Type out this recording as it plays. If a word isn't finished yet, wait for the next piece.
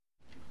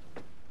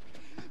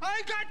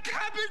I got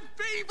cabin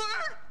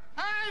fever!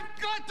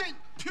 I've got it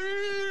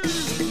too!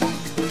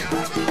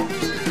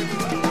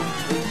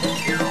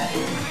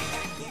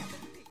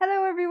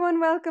 Hello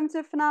everyone, welcome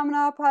to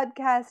Phenomena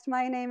Podcast.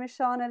 My name is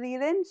Shauna Lee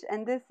Lynch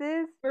and this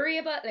is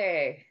Maria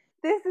Butler.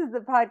 This is the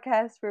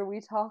podcast where we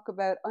talk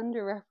about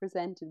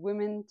underrepresented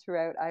women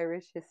throughout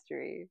Irish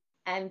history.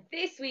 And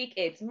this week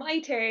it's my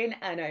turn,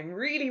 and I'm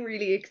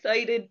really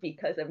excited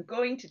because I'm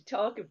going to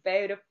talk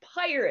about a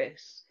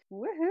pirate.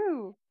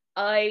 Woohoo!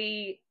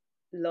 I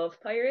love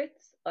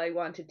pirates. I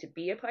wanted to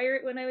be a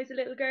pirate when I was a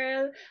little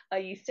girl. I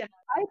used to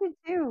I did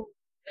too.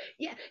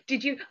 Yeah,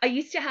 did you? I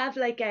used to have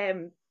like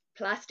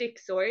plastic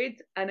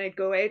swords, and I'd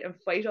go out and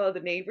fight all the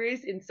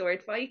neighbors in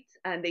sword fights,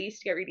 and they used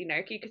to get really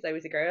narky because I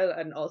was a girl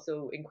and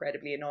also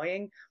incredibly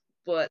annoying.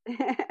 But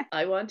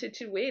I wanted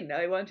to win.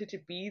 I wanted to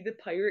be the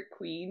pirate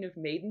queen of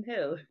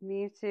Maidenhill.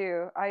 Me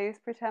too. I used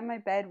to pretend my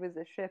bed was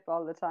a ship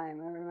all the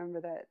time. I remember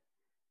that.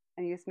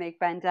 And I used to make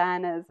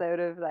bandanas out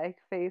of like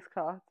face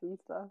cloths and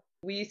stuff.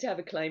 We used to have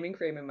a climbing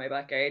frame in my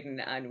back garden,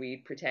 and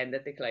we'd pretend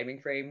that the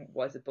climbing frame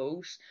was a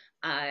boat,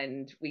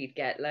 and we'd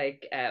get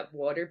like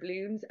water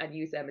balloons and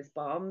use them as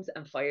bombs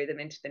and fire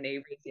them into the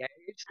neighbor's yard.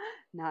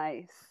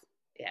 Nice.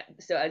 Yeah,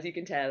 so as you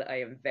can tell,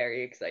 I am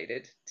very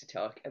excited to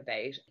talk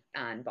about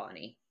Anne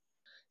Bonny.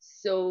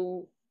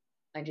 So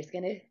I'm just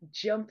gonna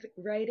jump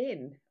right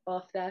in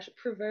off that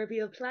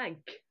proverbial plank.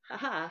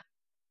 Haha.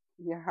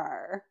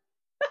 Yar.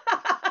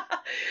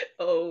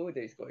 Oh,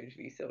 there's going to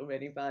be so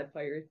many bad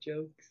pirate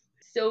jokes.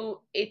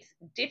 So it's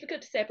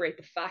difficult to separate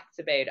the facts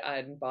about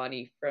Anne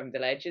Bonny from the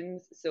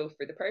legends. So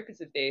for the purpose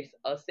of this,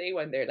 I'll say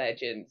when they're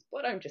legends,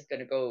 but I'm just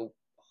going to go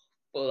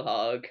full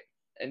hog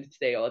and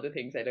say all the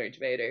things I learned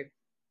about her.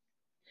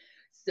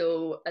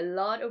 So a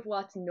lot of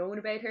what's known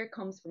about her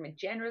comes from a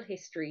general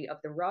history of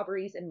the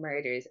robberies and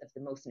murders of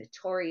the most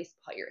notorious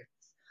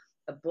pirates,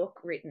 a book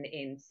written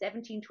in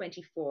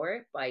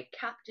 1724 by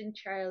Captain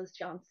Charles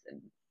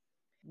Johnson.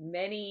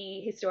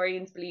 Many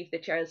historians believe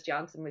that Charles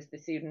Johnson was the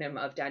pseudonym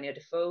of Daniel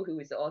Defoe, who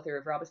was the author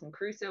of Robinson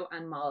Crusoe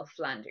and Moll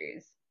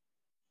Flanders.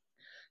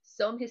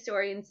 Some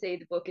historians say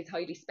the book is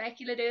highly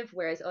speculative,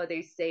 whereas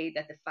others say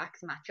that the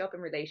facts match up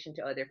in relation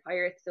to other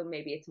pirates, so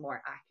maybe it's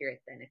more accurate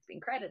than it's been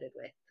credited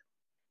with.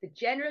 The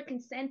general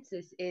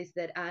consensus is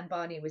that Anne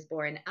Bonny was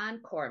born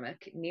Anne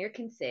Cormac near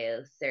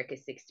Kinsale circa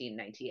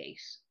 1698,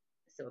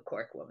 so a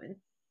Cork woman.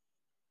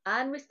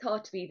 Anne was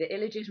thought to be the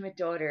illegitimate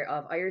daughter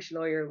of Irish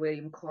lawyer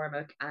William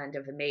Cormac and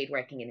of a maid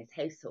working in his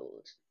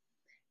household.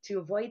 To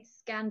avoid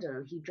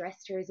scandal, he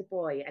dressed her as a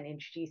boy and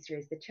introduced her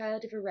as the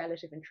child of a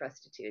relative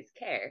entrusted to his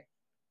care.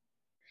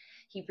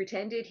 He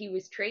pretended he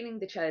was training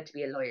the child to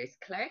be a lawyer's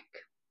clerk,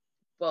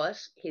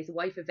 but his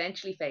wife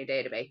eventually found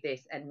out about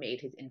this and made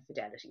his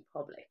infidelity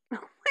public. Oh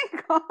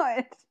my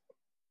god.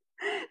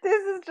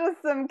 This is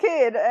just some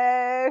kid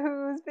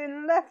who's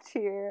been left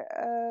here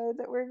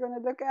that we're going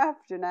to look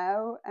after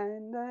now,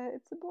 and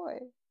it's a boy.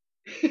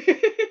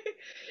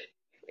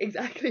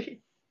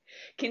 Exactly.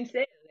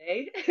 Kinsale,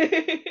 eh?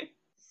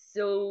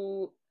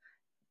 So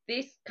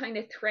this kind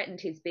of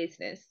threatened his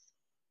business.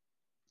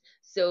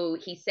 So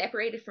he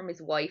separated from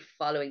his wife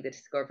following the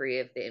discovery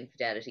of the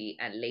infidelity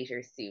and later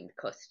assumed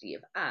custody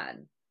of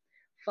Anne.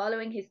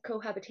 Following his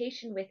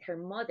cohabitation with her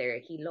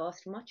mother, he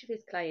lost much of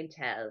his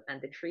clientele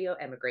and the trio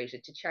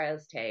emigrated to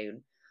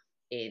Charlestown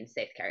in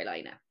South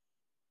Carolina.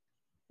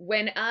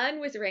 When Anne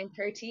was around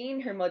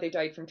 13, her mother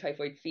died from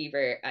typhoid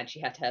fever and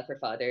she had to help her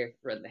father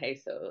run the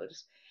household.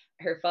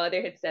 Her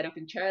father had set up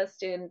in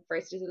Charleston,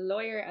 first as a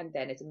lawyer and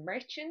then as a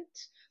merchant.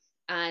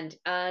 And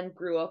Anne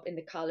grew up in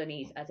the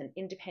colonies as an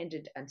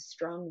independent and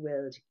strong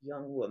willed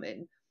young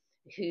woman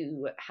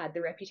who had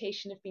the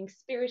reputation of being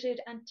spirited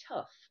and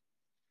tough.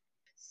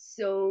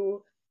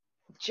 So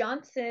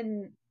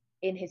Johnson,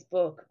 in his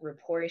book,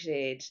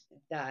 reported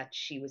that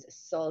she was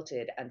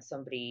assaulted and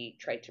somebody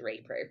tried to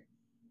rape her.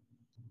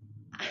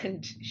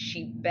 And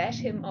she bet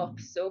him up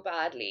so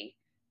badly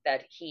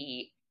that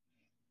he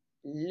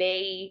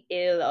lay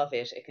ill of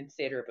it a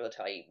considerable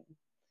time.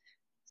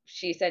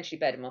 She essentially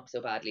bet him up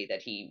so badly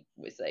that he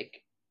was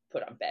like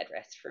put on bed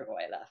rest for a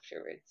while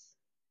afterwards.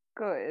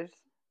 Good.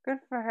 Good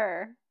for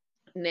her.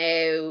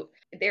 Now,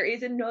 there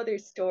is another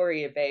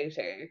story about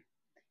her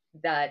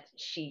that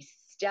she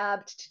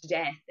stabbed to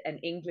death an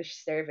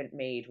English servant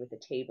maid with a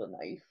table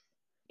knife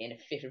in a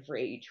fit of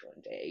rage one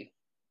day.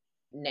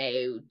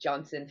 Now,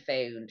 Johnson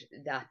found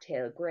that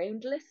tale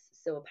groundless,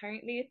 so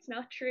apparently it's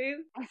not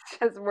true. It's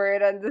just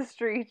word on the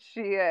street.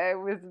 She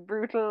was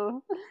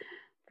brutal,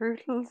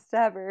 brutal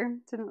stabber.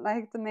 Didn't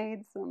like the maid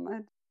so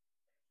much.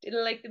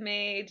 Didn't like the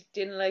maid,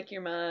 didn't like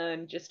your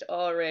man, just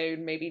all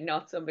around, maybe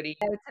not somebody.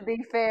 To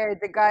be fair,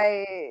 the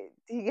guy,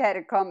 he had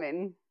it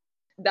coming.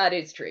 That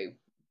is true.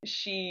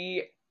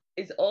 She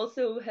is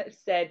also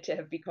said to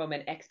have become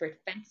an expert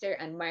fencer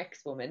and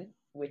markswoman,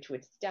 which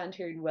would stand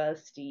her in well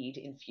stead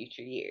in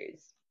future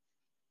years.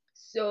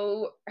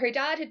 So her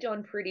dad had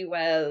done pretty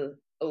well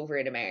over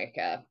in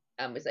America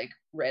and was like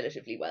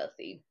relatively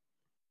wealthy.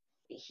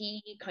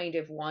 He kind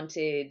of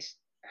wanted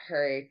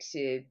her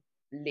to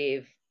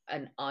live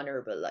an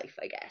honorable life,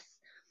 I guess.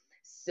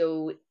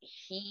 So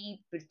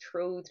he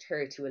betrothed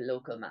her to a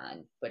local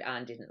man, but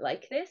Anne didn't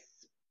like this.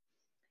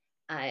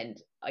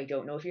 And I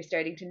don't know if you're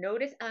starting to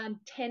notice, Anne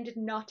tended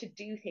not to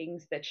do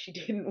things that she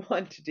didn't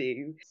want to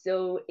do.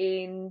 So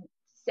in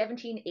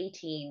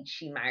 1718,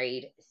 she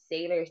married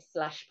sailor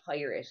slash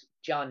pirate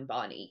John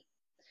Bonny,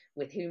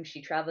 with whom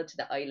she travelled to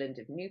the island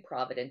of New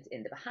Providence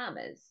in the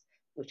Bahamas,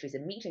 which was a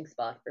meeting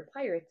spot for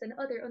pirates and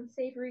other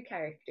unsavory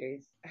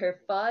characters.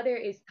 Her father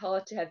is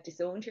thought to have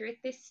disowned her at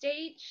this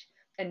stage.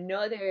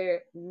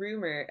 Another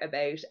rumour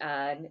about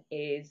Anne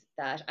is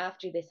that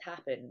after this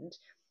happened,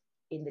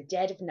 in the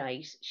dead of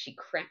night, she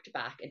crept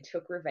back and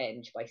took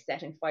revenge by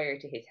setting fire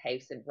to his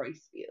house and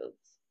rice fields.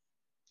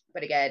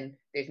 But again,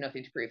 there's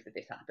nothing to prove that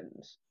this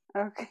happened.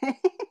 Okay.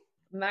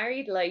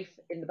 Married life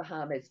in the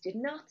Bahamas did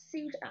not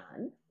suit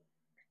Anne.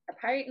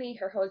 Apparently,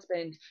 her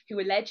husband, who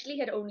allegedly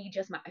had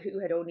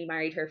only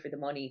married her for the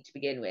money to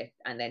begin with,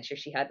 and then sure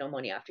she had no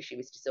money after she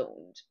was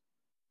disowned.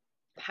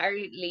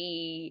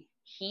 Apparently,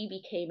 he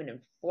became an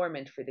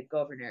informant for the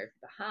governor of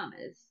the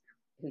Bahamas,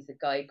 who's a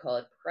guy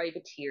called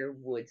Privateer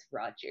Woodes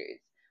Rogers.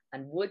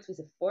 And Woodes was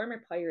a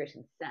former pirate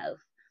himself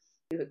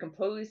who had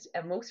composed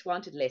a most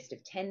wanted list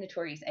of 10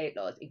 notorious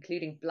outlaws,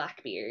 including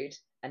Blackbeard,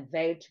 and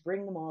vowed to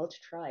bring them all to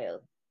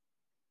trial.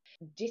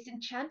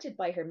 Disenchanted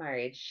by her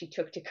marriage, she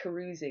took to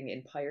carousing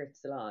in pirate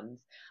salons.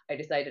 I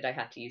decided I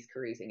had to use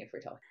carousing if we're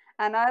talking.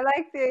 And I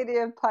like the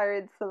idea of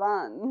pirate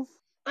salons.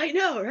 I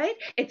know, right?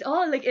 It's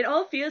all like, it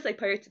all feels like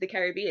Pirates of the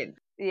Caribbean.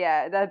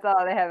 Yeah, that's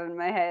all I have in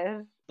my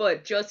head.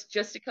 But just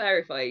to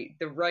clarify,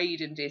 the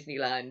ride in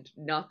Disneyland,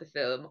 not the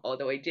film,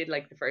 although I did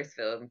like the first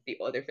film, the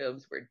other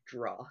films were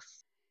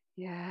dross.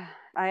 Yeah,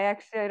 I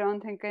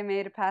don't think I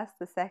made it past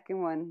the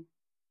second one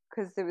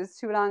because there was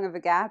too long of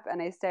a gap,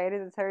 and I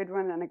started the third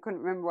one and I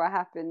couldn't remember what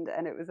happened,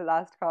 and it was a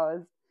lost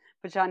cause.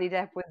 But Johnny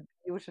Depp was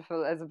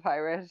beautiful as a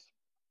pirate.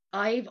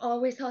 I've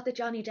always thought that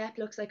Johnny Depp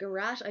looks like a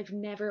rat. I've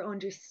never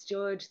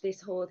understood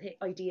this whole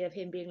idea of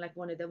him being like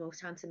one of the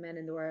most handsome men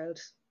in the world.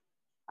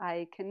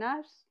 I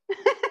cannot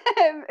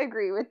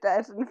agree with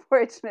that,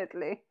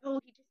 unfortunately. Oh,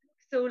 he just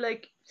looks so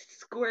like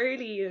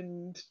squirrely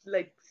and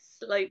like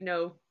slight.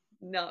 No,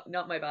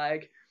 not my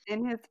bag.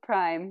 In his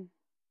prime,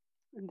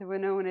 in the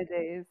Winona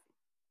days.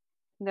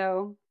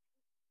 No.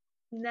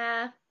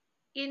 Nah.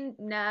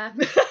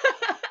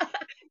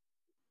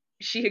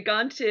 She had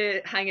gone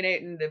to hanging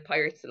out in the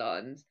pirate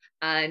salons,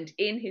 and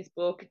in his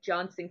book,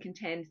 Johnson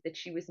contends that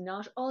she was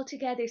not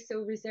altogether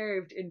so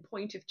reserved in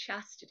point of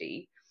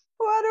chastity.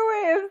 What a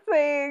way of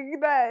saying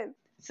that.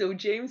 So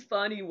James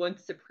Bonny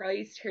once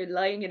surprised her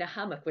lying in a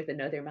hammock with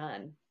another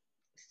man.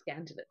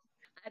 Scandalous.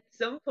 At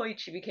some point,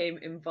 she became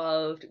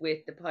involved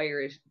with the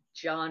pirate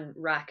John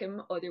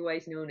Rackham,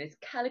 otherwise known as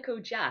Calico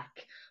Jack,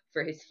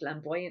 for his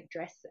flamboyant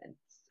dress sense.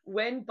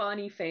 When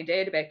Bonny found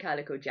out about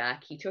Calico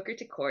Jack, he took her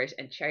to court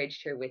and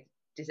charged her with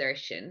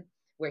desertion,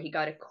 where he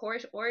got a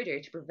court order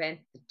to prevent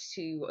the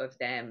two of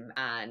them,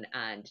 Anne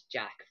and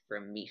Jack,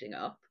 from meeting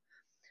up.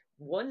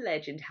 One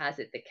legend has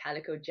it that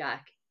Calico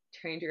Jack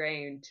turned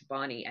around to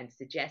Bonny and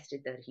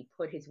suggested that he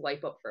put his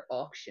wife up for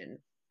auction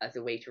as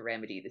a way to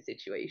remedy the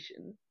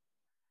situation.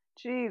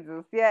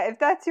 Jesus, yeah, if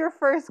that's your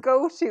first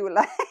go-to,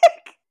 like.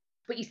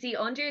 But you see,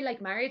 under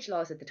like marriage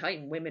laws at the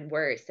time, women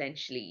were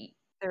essentially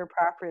their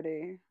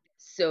property.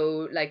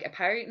 So like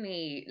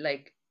apparently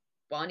like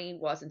Bonny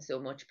wasn't so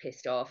much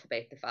pissed off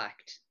about the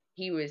fact.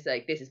 He was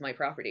like, this is my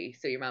property.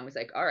 So your man was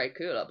like, all right,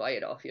 cool, I'll buy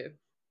it off you.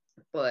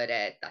 But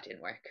that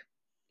didn't work.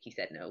 He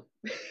said no.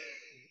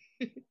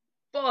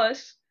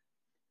 But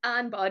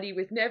Anne Bonny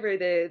was never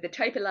the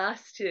type of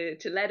lass to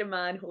let a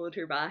man hold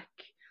her back.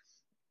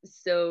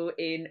 So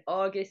in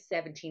August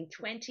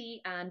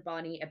 1720, Anne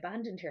Bonny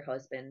abandoned her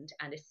husband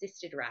and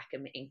assisted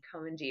Rackham in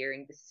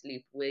commandeering the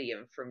sloop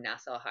William from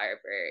Nassau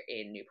Harbour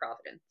in New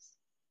Providence.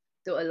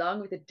 So along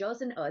with a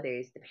dozen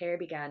others, the pair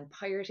began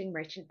pirating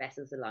merchant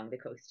vessels along the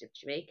coast of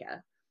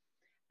Jamaica.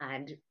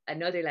 And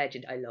another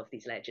legend, I love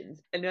these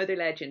legends, another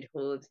legend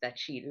holds that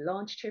she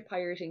launched her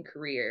pirating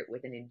career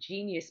with an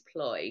ingenious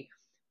ploy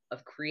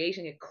of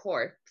creating a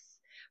corpse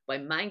by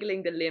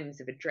mangling the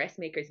limbs of a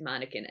dressmaker's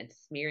mannequin and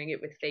smearing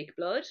it with fake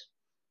blood.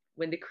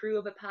 When the crew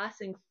of a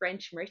passing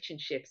French merchant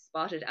ship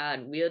spotted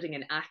Anne wielding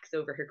an axe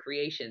over her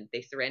creation,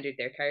 they surrendered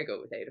their cargo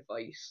without a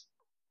fight.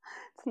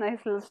 It's a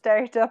nice little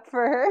start-up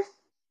for her.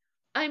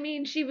 I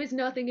mean, she was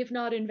nothing if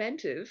not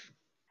inventive.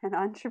 An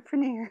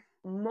entrepreneur.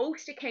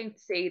 Most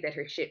accounts say that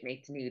her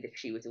shipmates knew that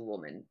she was a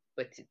woman,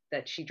 but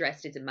that she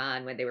dressed as a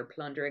man when they were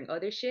plundering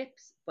other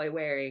ships by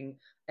wearing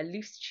a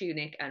loose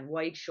tunic and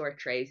wide short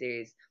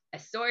trousers, a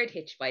sword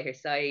hitched by her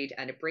side,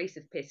 and a brace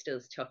of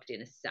pistols tucked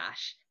in a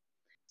sash.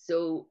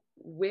 So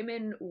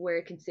women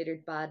were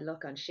considered bad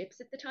luck on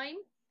ships at the time,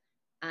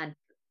 and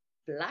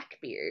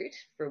Blackbeard,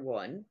 for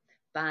one,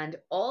 banned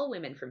all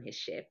women from his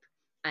ship,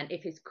 and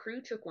if his crew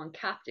took one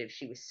captive,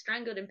 she was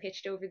strangled and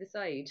pitched over the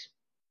side.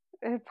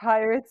 A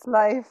pirate's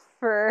life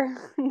for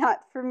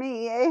not for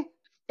me, eh?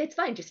 It's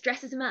fine, just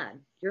dress as a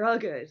man. You're all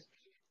good.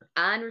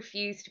 Anne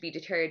refused to be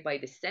deterred by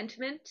this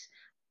sentiment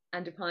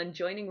and upon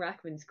joining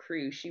Rackman's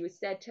crew, she was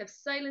said to have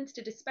silenced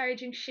a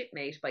disparaging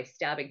shipmate by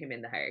stabbing him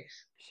in the heart.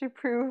 She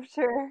proved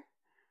her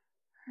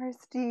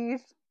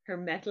steed. Her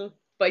metal.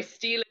 By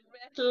stealing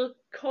metal,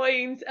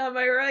 coins, am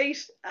I right?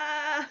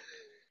 Ah!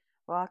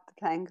 Walk the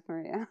plank,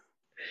 Maria.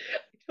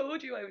 I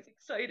told you I was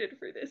excited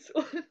for this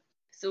one.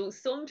 So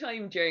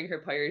sometime during her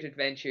pirate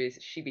adventures,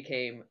 she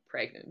became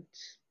pregnant.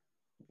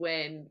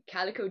 When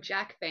Calico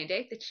Jack found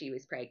out that she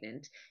was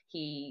pregnant,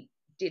 he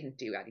didn't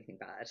do anything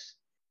bad.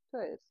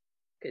 Good.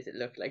 Because it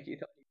looked like you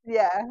thought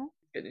Yeah. he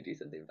was going to do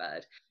something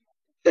bad.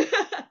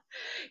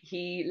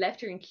 He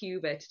left her in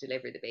Cuba to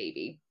deliver the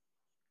baby.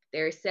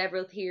 There are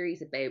several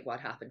theories about what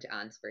happened to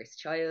Anne's first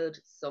child.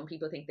 Some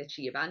people think that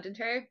she abandoned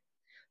her.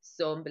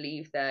 Some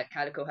believe that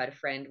Calico had a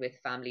friend with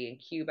family in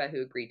Cuba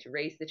who agreed to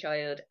raise the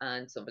child,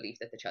 and some believe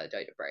that the child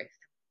died at birth.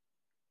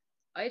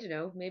 I don't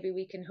know, maybe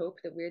we can hope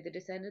that we're the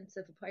descendants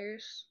of a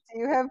pirate. Do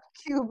you have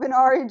Cuban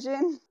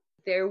origin?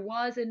 There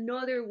was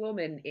another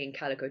woman in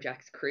Calico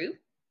Jack's crew.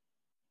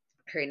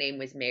 Her name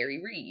was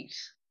Mary Read.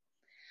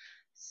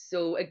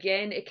 So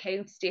again,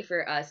 accounts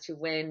differ as to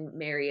when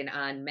Mary and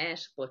Anne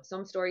met, but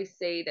some stories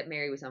say that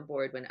Mary was on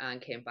board when Anne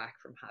came back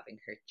from having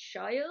her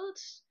child.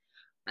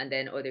 And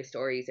then other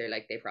stories are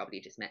like they probably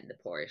just met in the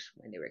port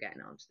when they were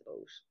getting onto the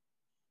boat.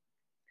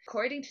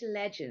 According to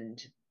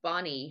legend,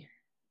 Bonnie,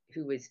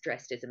 who was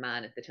dressed as a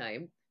man at the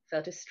time,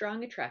 felt a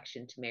strong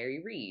attraction to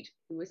Mary Read,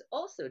 who was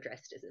also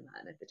dressed as a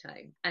man at the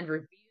time, and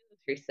revealed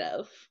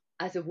herself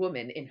as a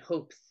woman in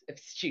hopes of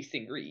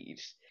seducing Read.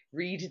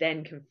 Read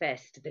then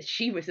confessed that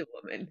she was a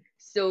woman.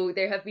 So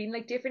there have been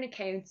like different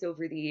accounts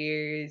over the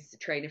years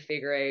trying to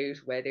figure out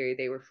whether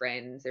they were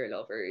friends or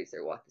lovers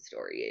or what the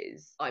story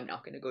is. I'm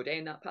not going to go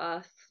down that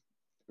path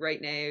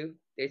right now.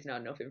 There's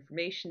not enough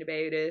information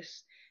about it.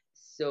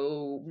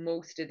 So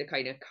most of the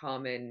kind of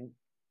common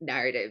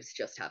narratives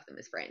just have them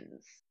as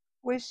friends.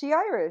 Was she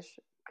Irish?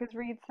 Because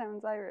Reed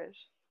sounds Irish.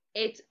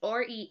 It's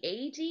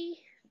R-E-A-D,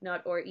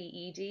 not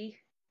R-E-E-D.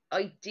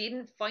 I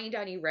didn't find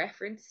any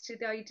reference to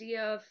the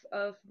idea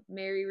of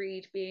Mary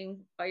Read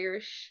being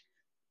Irish.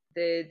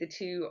 The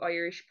two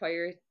Irish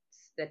pirates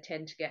that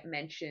tend to get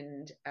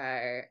mentioned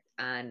are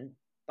Anne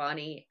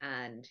Bonny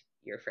and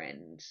your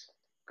friend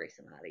Grace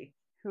O'Malley,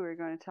 who we're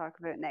going to talk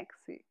about next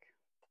week.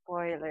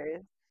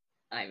 Spoilers.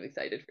 I'm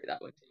excited for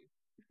that one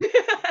too.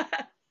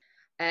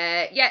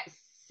 Yeah,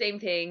 same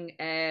thing.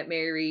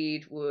 Mary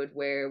Read would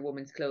wear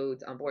women's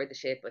clothes on board the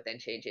ship, but then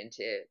change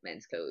into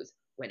men's clothes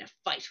when a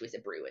fight was a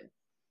brewing.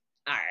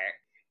 Arr.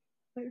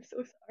 I'm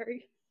so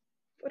sorry,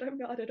 but I'm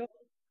not at all.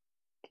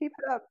 Keep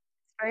it up.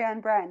 It's very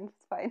on brand.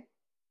 It's fine.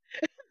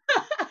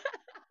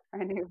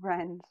 Our new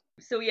brand.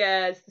 So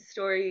yeah, as the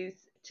stories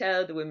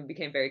tell, the women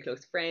became very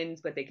close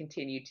friends, but they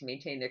continued to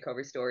maintain their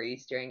cover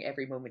stories during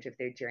every moment of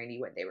their journey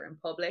when they were in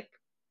public.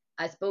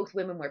 As both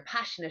women were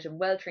passionate and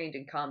well trained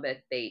in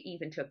combat, they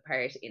even took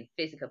part in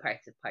physical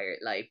parts of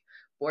pirate life,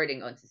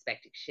 boarding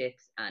unsuspecting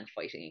ships and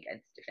fighting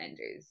against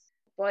defenders.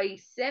 By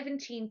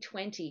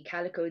 1720,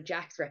 Calico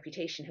Jack's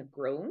reputation had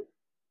grown.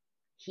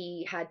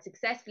 He had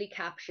successfully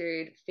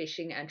captured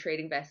fishing and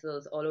trading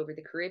vessels all over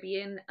the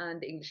Caribbean, and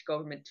the English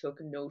government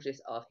took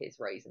notice of his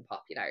rise in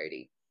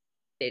popularity.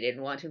 They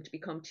didn't want him to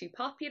become too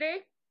popular,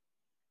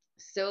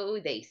 so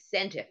they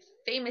sent a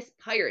famous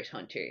pirate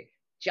hunter,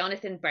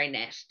 Jonathan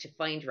Barnett, to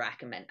find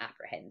Rackham and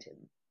apprehend him.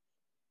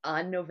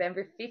 On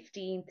November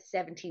 15th,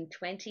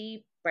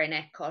 1720,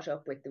 Barnett caught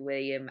up with the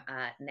William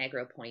at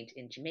Negro Point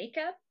in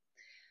Jamaica.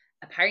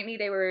 Apparently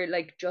they were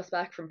like just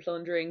back from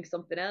plundering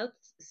something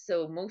else,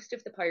 so most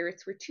of the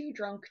pirates were too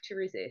drunk to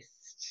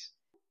resist.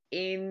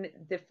 In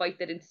the fight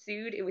that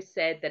ensued, it was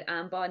said that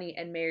Anne Bonny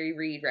and Mary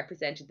Read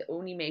represented the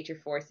only major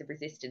force of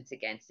resistance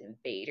against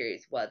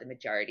invaders, while the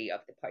majority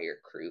of the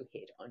pirate crew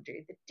hid under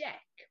the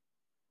deck.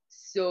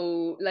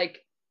 So,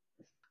 like,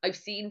 I've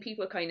seen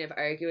people kind of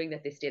arguing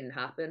that this didn't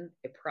happen.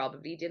 It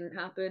probably didn't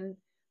happen,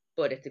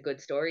 but it's a good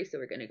story, so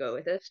we're going to go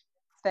with it.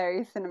 It's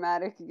very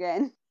cinematic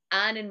again.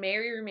 Anne and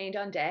Mary remained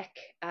on deck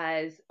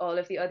as all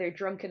of the other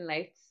drunken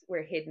louts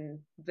were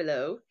hidden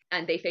below,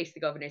 and they faced the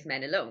governor's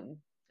men alone,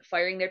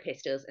 firing their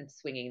pistols and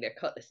swinging their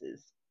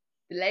cutlasses.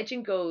 The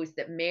legend goes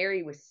that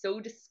Mary was so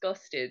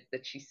disgusted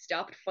that she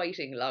stopped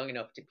fighting long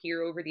enough to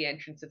peer over the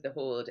entrance of the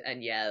hold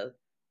and yell,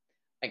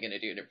 I'm going to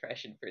do an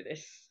impression for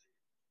this.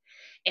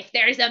 If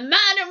there's a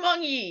man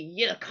among ye,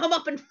 you'll come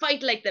up and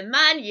fight like the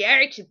man ye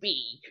are to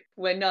be.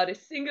 When not a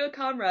single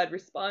comrade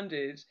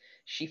responded,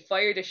 she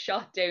fired a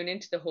shot down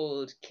into the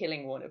hold,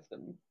 killing one of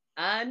them.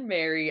 Anne,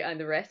 Mary, and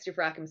the rest of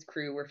Rackham's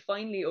crew were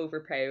finally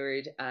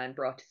overpowered and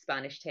brought to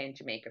Spanish Town,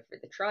 Jamaica for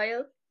the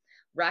trial.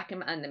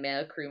 Rackham and the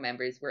male crew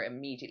members were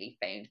immediately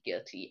found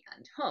guilty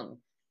and hung.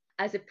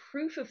 As a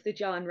proof of the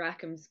John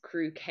Rackham's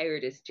crew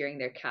cowardice during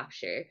their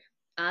capture,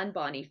 Anne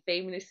Bonny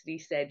famously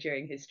said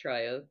during his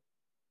trial,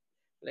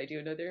 will I do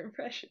another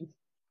impression?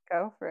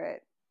 Go for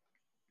it.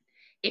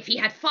 If he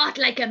had fought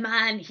like a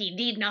man, he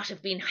need not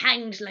have been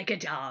hanged like a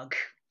dog.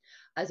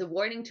 As a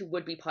warning to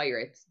would-be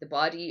pirates, the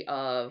body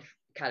of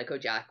Calico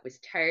Jack was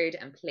tarred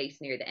and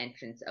placed near the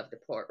entrance of the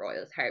Port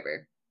Royal's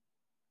harbour.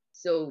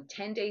 So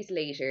 10 days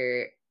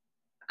later,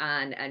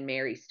 Anne and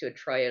Mary stood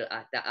trial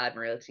at the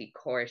Admiralty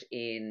Court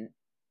in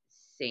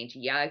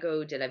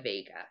Santiago de la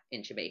Vega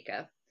in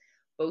Jamaica,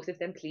 both of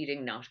them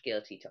pleading not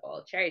guilty to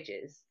all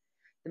charges.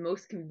 The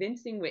most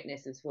convincing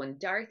witness was one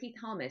Dorothy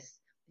Thomas,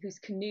 whose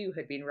canoe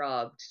had been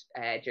robbed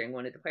during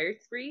one of the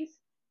pirate sprees.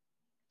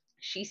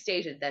 She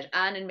stated that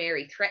Anne and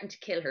Mary threatened to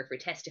kill her for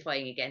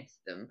testifying against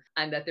them,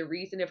 and that the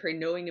reason of her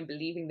knowing and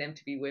believing them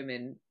to be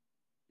women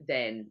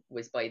then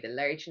was by the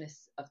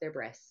largeness of their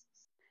breasts.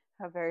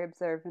 How very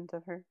observant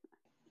of her.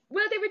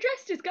 Well, they were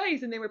dressed as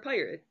guys and they were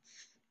pirates.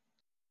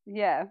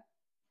 Yeah.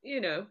 You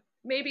know,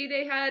 maybe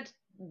they had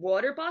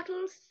water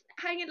bottles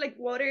hanging, like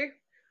water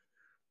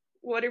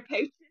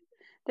pouches.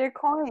 They're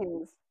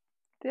coins.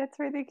 That's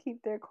where they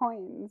keep their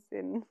coins,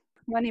 in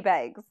money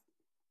bags.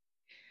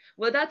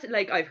 Well, that's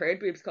like, I've heard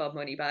boobs called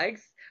money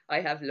bags.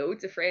 I have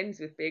loads of friends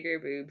with bigger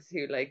boobs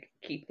who like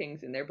keep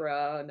things in their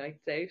bra on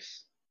nights out.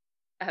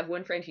 I have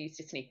one friend who used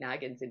to sneak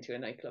naggins into a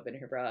nightclub in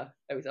her bra.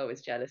 I was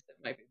always jealous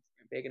that my boobs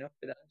weren't big enough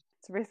for that.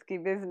 It's risky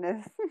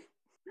business.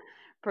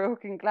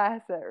 Broken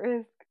glass at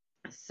risk.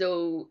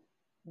 So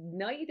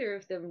neither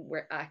of them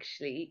were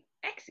actually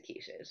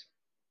executed.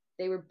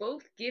 They were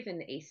both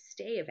given a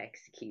stay of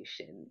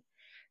execution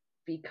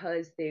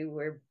because they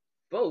were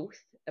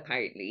both,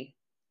 apparently,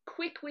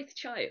 quick with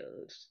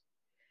child,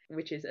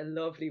 which is a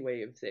lovely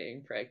way of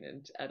saying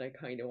pregnant, and I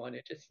kind of want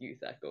to just use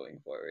that going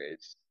forward.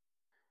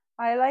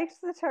 I liked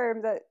the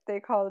term that they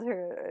called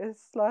her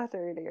a slut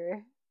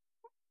earlier.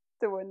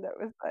 The one that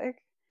was like,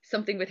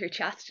 Something with her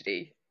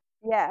chastity.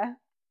 yeah.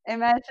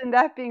 Imagine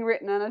that being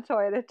written on a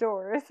toilet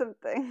door or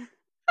something.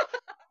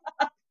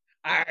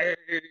 Arrgh.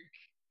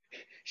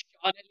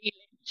 Shauna Lee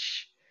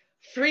Lynch.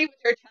 Free with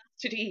her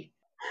chastity.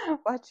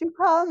 What you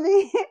call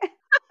me?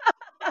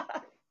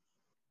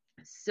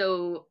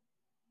 So,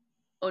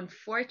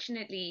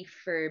 unfortunately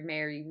for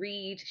Mary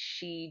Read,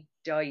 she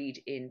died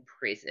in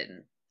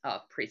prison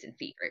of prison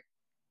fever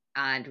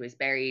and was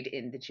buried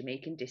in the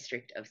Jamaican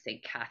district of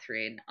St.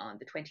 Catherine on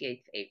the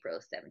 28th of April,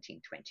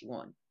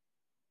 1721.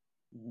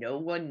 No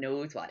one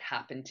knows what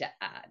happened to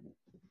Anne.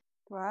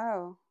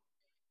 Wow.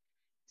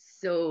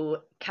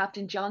 So,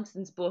 Captain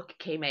Johnson's book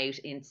came out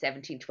in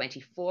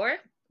 1724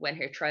 when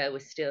her trial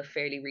was still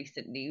fairly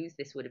recent news.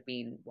 This would have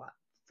been, 3 or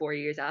 4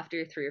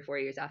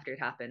 years after it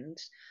happened.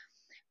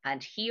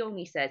 And he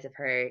only says of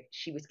her,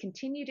 she was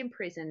continued in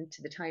prison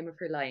to the time of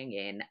her lying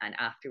in and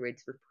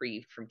afterwards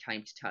reprieved from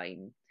time to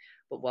time.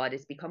 But what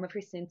has become of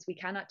her since we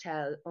cannot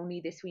tell,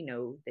 only this we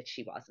know, that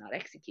she was not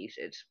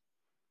executed.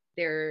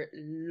 There are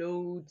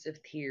loads of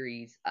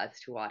theories as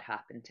to what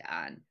happened to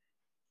Anne.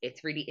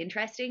 It's really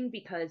interesting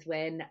because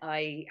when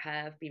I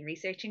have been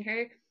researching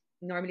her,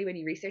 normally when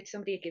you research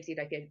somebody, it gives you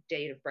like a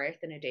date of birth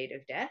and a date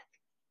of death,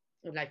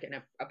 like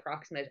an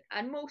approximate,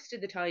 and most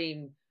of the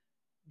time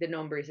the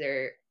numbers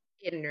are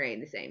in and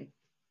around the same.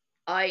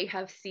 I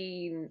have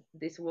seen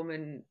this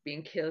woman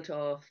being killed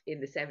off in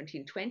the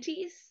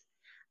 1720s,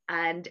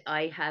 and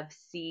I have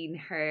seen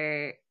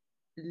her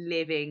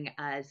living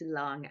as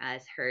long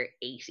as her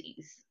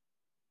 80s,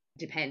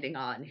 depending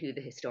on who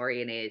the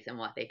historian is and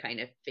what they kind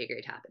of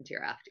figured happened to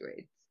her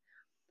afterwards.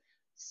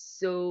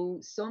 So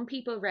some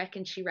people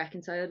reckon she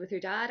reconciled with her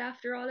dad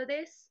after all of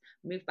this,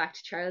 moved back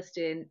to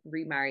Charleston,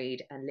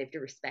 remarried, and lived a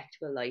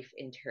respectable life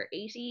into her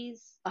 80s.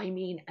 I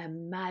mean,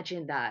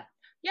 imagine that.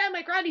 Yeah,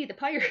 my granny, the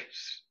pirate.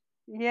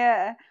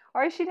 Yeah.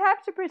 Or she'd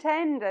have to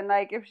pretend, and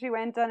like if she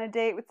went on a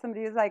date with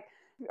somebody who's like,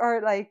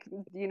 or like,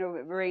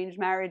 arranged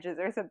marriages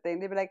or something,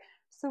 they'd be like,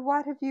 so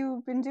what have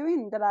you been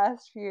doing the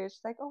last few years?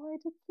 She's like, oh, I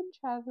did some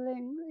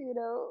traveling,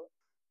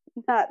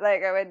 Not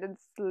like I went and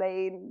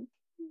slain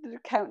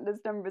countless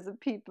numbers of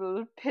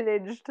people,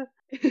 pillaged.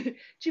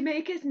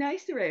 Jamaica's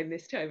nice around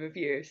this time of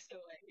year, so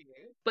I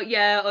hear. But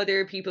yeah,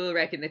 other people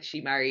reckon that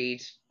she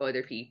married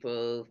other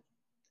people.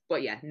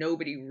 But yeah,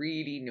 nobody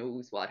really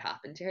knows what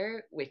happened to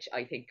her, which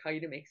I think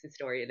kind of makes the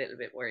story a little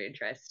bit more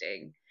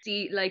interesting.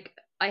 See, like,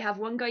 I have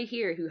one guy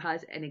here who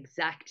has an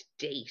exact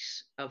date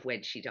of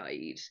when she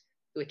died,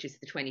 which is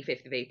the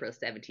 25th of April,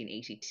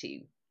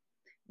 1782.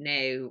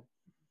 Now,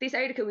 this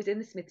article was in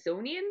the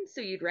Smithsonian,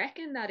 so you'd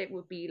reckon that it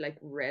would be like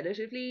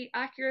relatively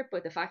accurate,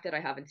 but the fact that I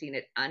haven't seen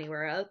it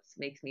anywhere else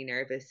makes me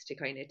nervous to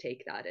kind of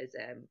take that as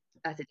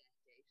a date.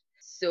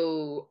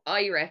 So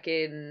I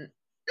reckon,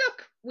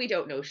 look, we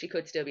don't know. She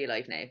could still be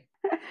alive now.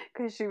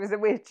 Because she was a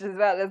witch as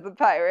well as a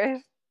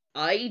pirate.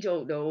 I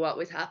don't know what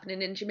was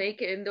happening in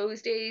Jamaica in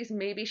those days.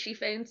 Maybe she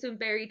found some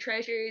buried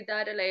treasure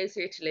that allows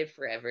her to live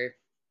forever.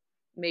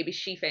 Maybe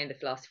she found the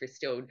Philosopher's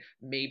Stone.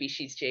 Maybe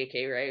she's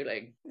J.K.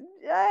 Rowling.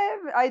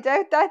 I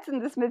doubt that's in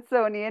the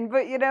Smithsonian,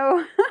 but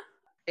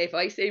If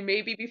I say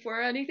maybe before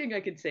anything,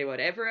 I can say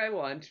whatever I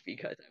want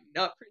because I'm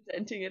not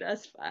presenting it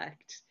as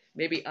fact.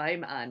 Maybe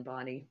I'm Anne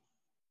Bonny.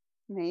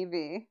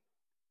 Maybe.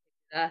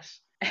 That.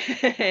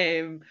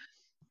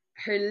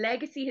 Her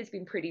legacy has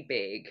been pretty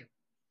big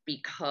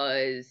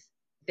because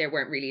there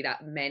weren't really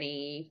that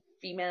many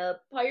female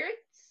pirates.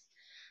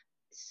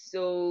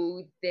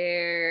 So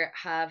there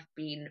have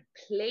been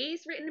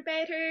plays written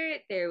about her.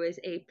 There was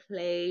a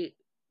play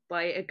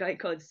by a guy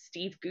called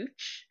Steve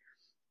Gooch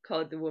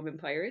called The Woman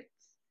Pirates.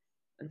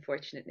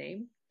 Unfortunate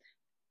name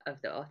of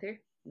the author,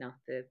 not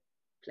the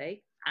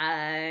play.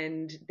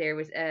 And there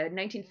was a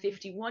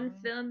 1951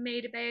 film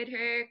made about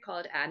her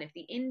called Anne of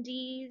the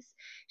Indies.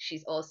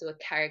 She's also a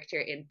character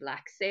in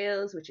Black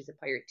Sails, which is a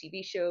pirate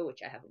TV show,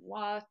 which I haven't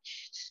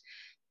watched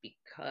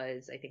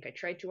because I think I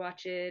tried to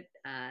watch it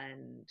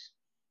and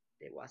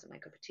it wasn't my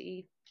cup of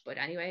tea. But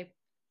anyway,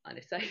 on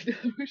a side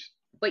note.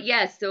 But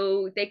yeah,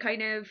 so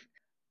the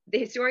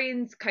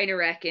historians kind of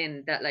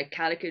reckon that like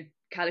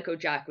Calico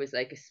Jack was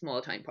like a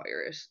small time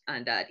pirate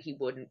and that he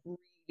wouldn't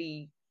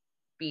really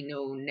be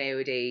known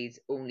nowadays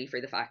only for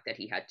the fact that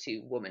he had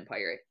two woman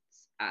pirates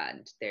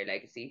and their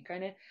legacy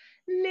kind of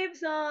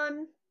lives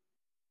on.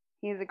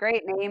 He's a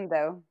great name,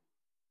 though.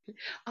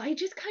 I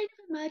just kind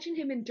of imagine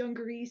him in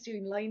dungarees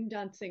doing line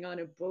dancing on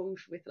a boat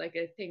with like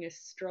a thing of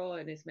straw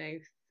in his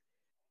mouth.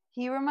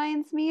 He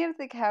reminds me of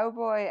the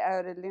cowboy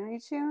out of Looney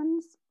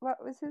Tunes.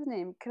 What was his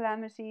name?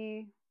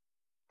 Calamity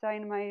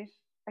Dynamite.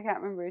 I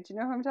can't remember. Do you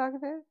know who I'm talking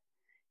about?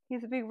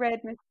 He's a big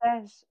red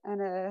moustache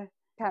and a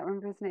can't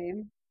remember his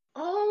name.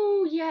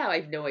 Oh yeah,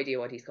 I've no idea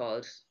what he's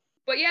called.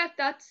 But yeah,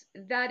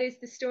 that is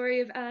the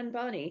story of Anne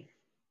Bonny.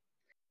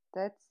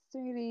 That's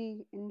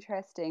really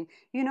interesting.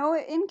 You know,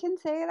 in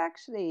Kinsale,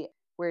 actually,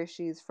 where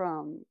she's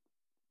from,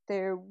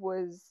 there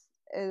was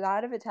a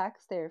lot of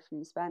attacks there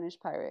from Spanish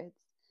pirates,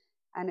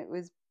 and it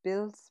was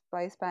built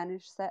by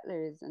Spanish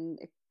settlers, and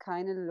it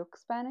kind of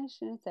looks Spanish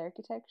in its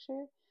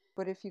architecture.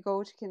 But if you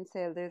go to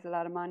Kinsale, there's a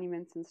lot of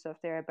monuments and stuff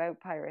there about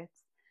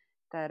pirates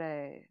that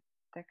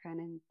kind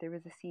of there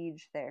was a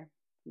siege there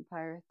from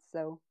pirates,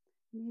 so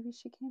maybe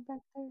she came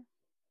back there.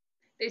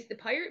 There's the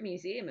Pirate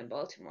Museum in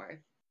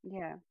Baltimore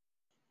Yeah.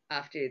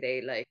 after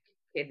they like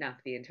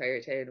kidnapped the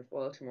entire town of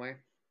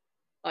Baltimore.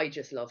 I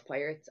just love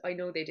pirates. I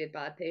know they did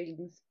bad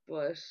things,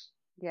 but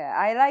Yeah,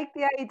 I like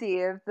the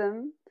idea of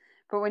them,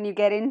 but when you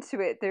get into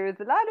it, there is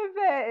a lot of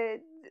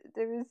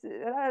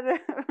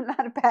a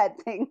lot of bad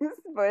things.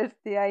 But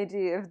the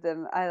idea of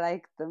them, I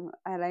like them.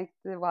 I like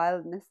the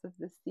wildness of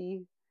the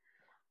sea,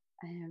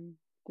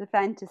 the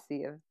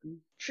fantasy of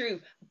them. true.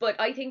 But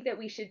I think that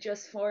we should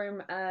just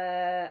form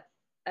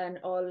an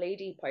all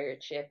lady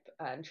pirate ship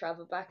and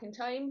travel back in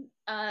time,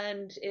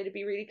 and it'd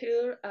be really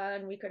cool.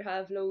 And we could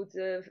have loads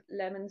of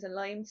lemons and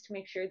limes to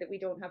make sure that we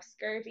don't have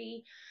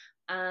scurvy,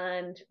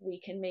 and we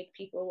can make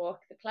people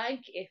walk the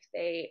plank if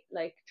they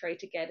like try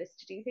to get us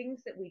to do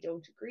things that we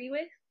don't agree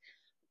with,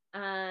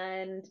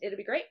 and it'll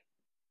be great.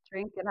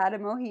 Drink a lot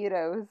of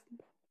mojitos.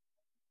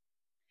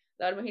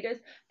 A lot of mojitos.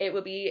 It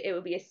will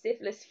be a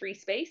syphilis free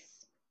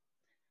space,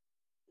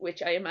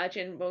 which I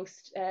imagine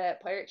most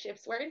pirate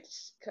ships weren't,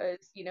 because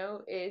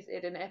is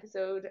it an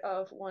episode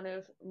of one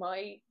of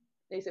my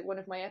is it one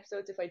of my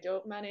episodes if I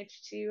don't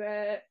manage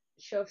to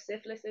shove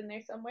syphilis in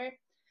there somewhere?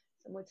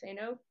 Some would say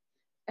no.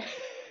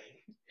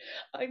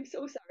 I'm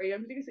so sorry,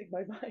 I'm losing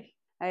my mind.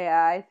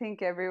 Yeah, I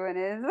think everyone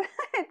is.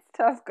 It's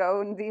tough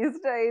going these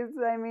days.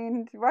 I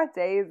mean, what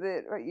day is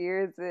it? What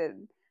year is it?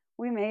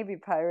 We may be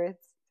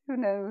pirates. Who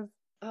knows?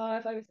 Oh,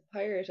 if I was a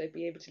pirate, I'd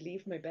be able to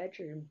leave my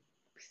bedroom.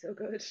 It'd be so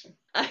good.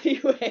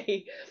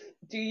 Anyway,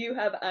 do you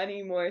have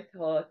any more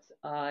thoughts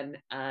on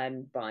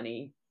Anne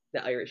Bonny,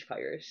 the Irish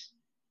pirate?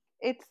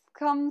 It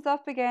comes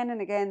up again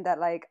and again that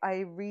like I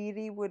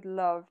really would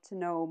love to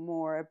know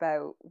more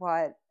about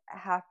what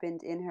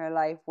happened in her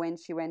life when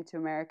she went to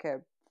America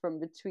from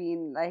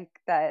between like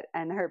that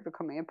and her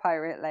becoming a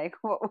pirate. Like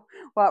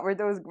what were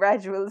those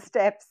gradual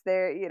steps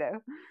there, you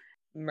know?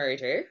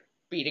 Murder,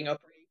 beating up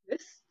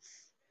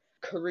rapists,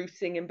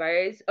 carousing in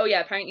bars. Oh yeah,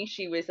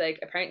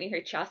 apparently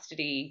her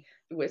chastity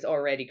was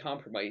already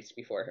compromised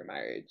before her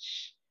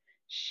marriage.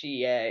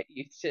 She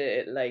used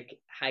to like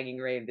hanging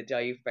around the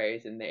dive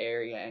bars in the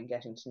area and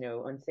getting to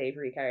know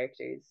unsavory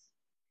characters.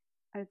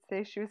 I'd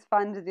say she was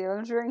fond of the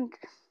old drink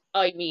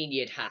I mean,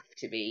 you'd have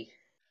to be,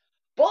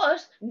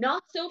 but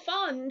not so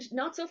fond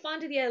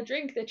of the ale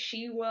drink that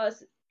she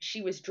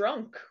was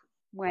drunk.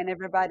 when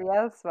everybody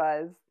else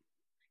was.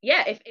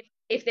 Yeah,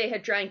 if they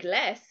had drank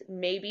less,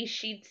 maybe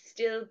she'd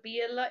still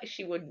be alive.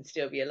 She wouldn't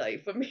still be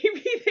alive, but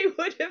maybe they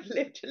would have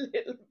lived a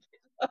little bit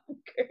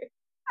longer.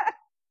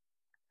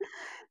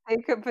 They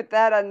could put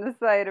that on the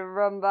side of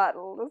rum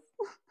bottles.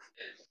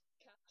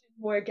 Captain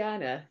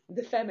Morgana,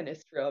 the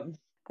feminist rum.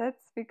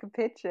 We could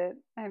pitch it.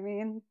 I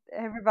mean,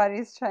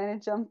 everybody's trying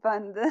to jump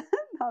on the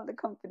all the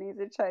companies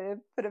are trying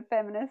to put a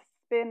feminist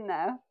spin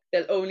now.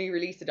 They'll only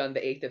release it on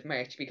the 8th of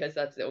March because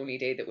that's the only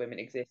day that women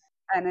exist.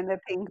 And in a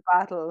pink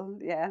bottle,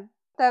 yeah.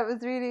 That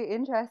was really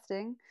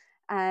interesting.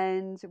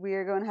 And we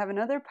are going to have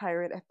another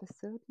pirate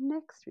episode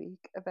next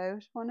week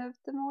about one of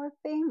the more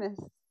famous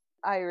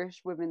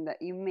Irish women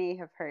that you may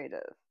have heard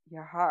of.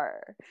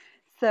 Yahar.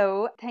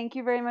 So thank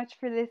you very much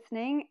for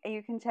listening.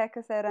 You can check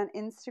us out on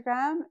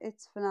Instagram.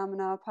 It's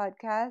Phenomenal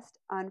Podcast.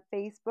 On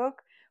Facebook,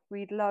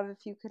 we'd love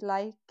if you could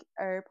like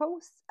our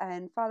posts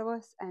and follow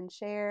us and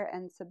share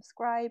and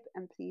subscribe.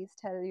 And please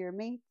tell your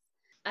mates.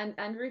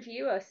 And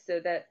review us so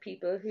that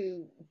people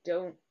who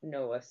don't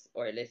know us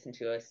or listen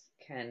to us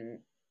can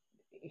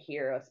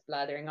hear us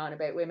blathering on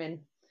about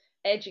women.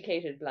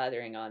 Educated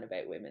blathering on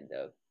about women,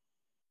 though.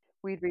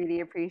 We'd really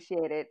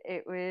appreciate it.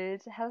 It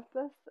would help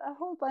us a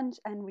whole bunch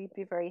and we'd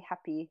be very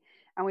happy.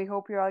 And we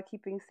hope you're all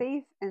keeping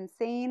safe and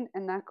sane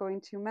and not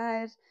going too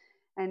mad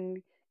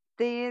and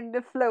staying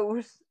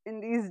afloat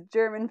in these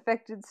germ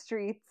infected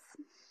streets.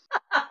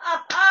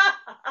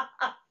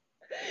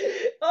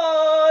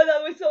 Oh,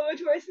 that was so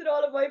much worse than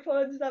all of my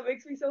puns. That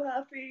makes me so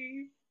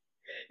happy.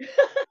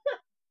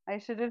 I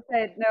should have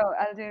said, no,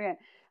 I'll do it again.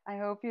 I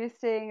hope you're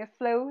staying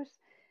afloat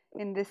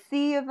in the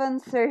sea of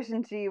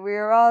uncertainty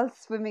we're all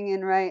swimming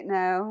in right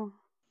now.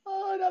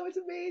 Oh, that was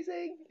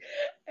amazing.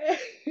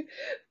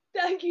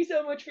 Thank you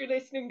so much for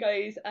listening,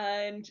 guys,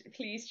 and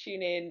please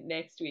tune in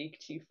next week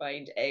to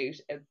find out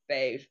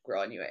about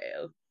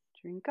Granuaile.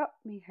 Drink up,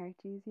 me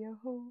hearties, yo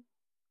ho.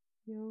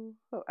 Yo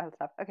ho. I'll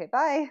stop. Okay,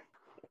 bye.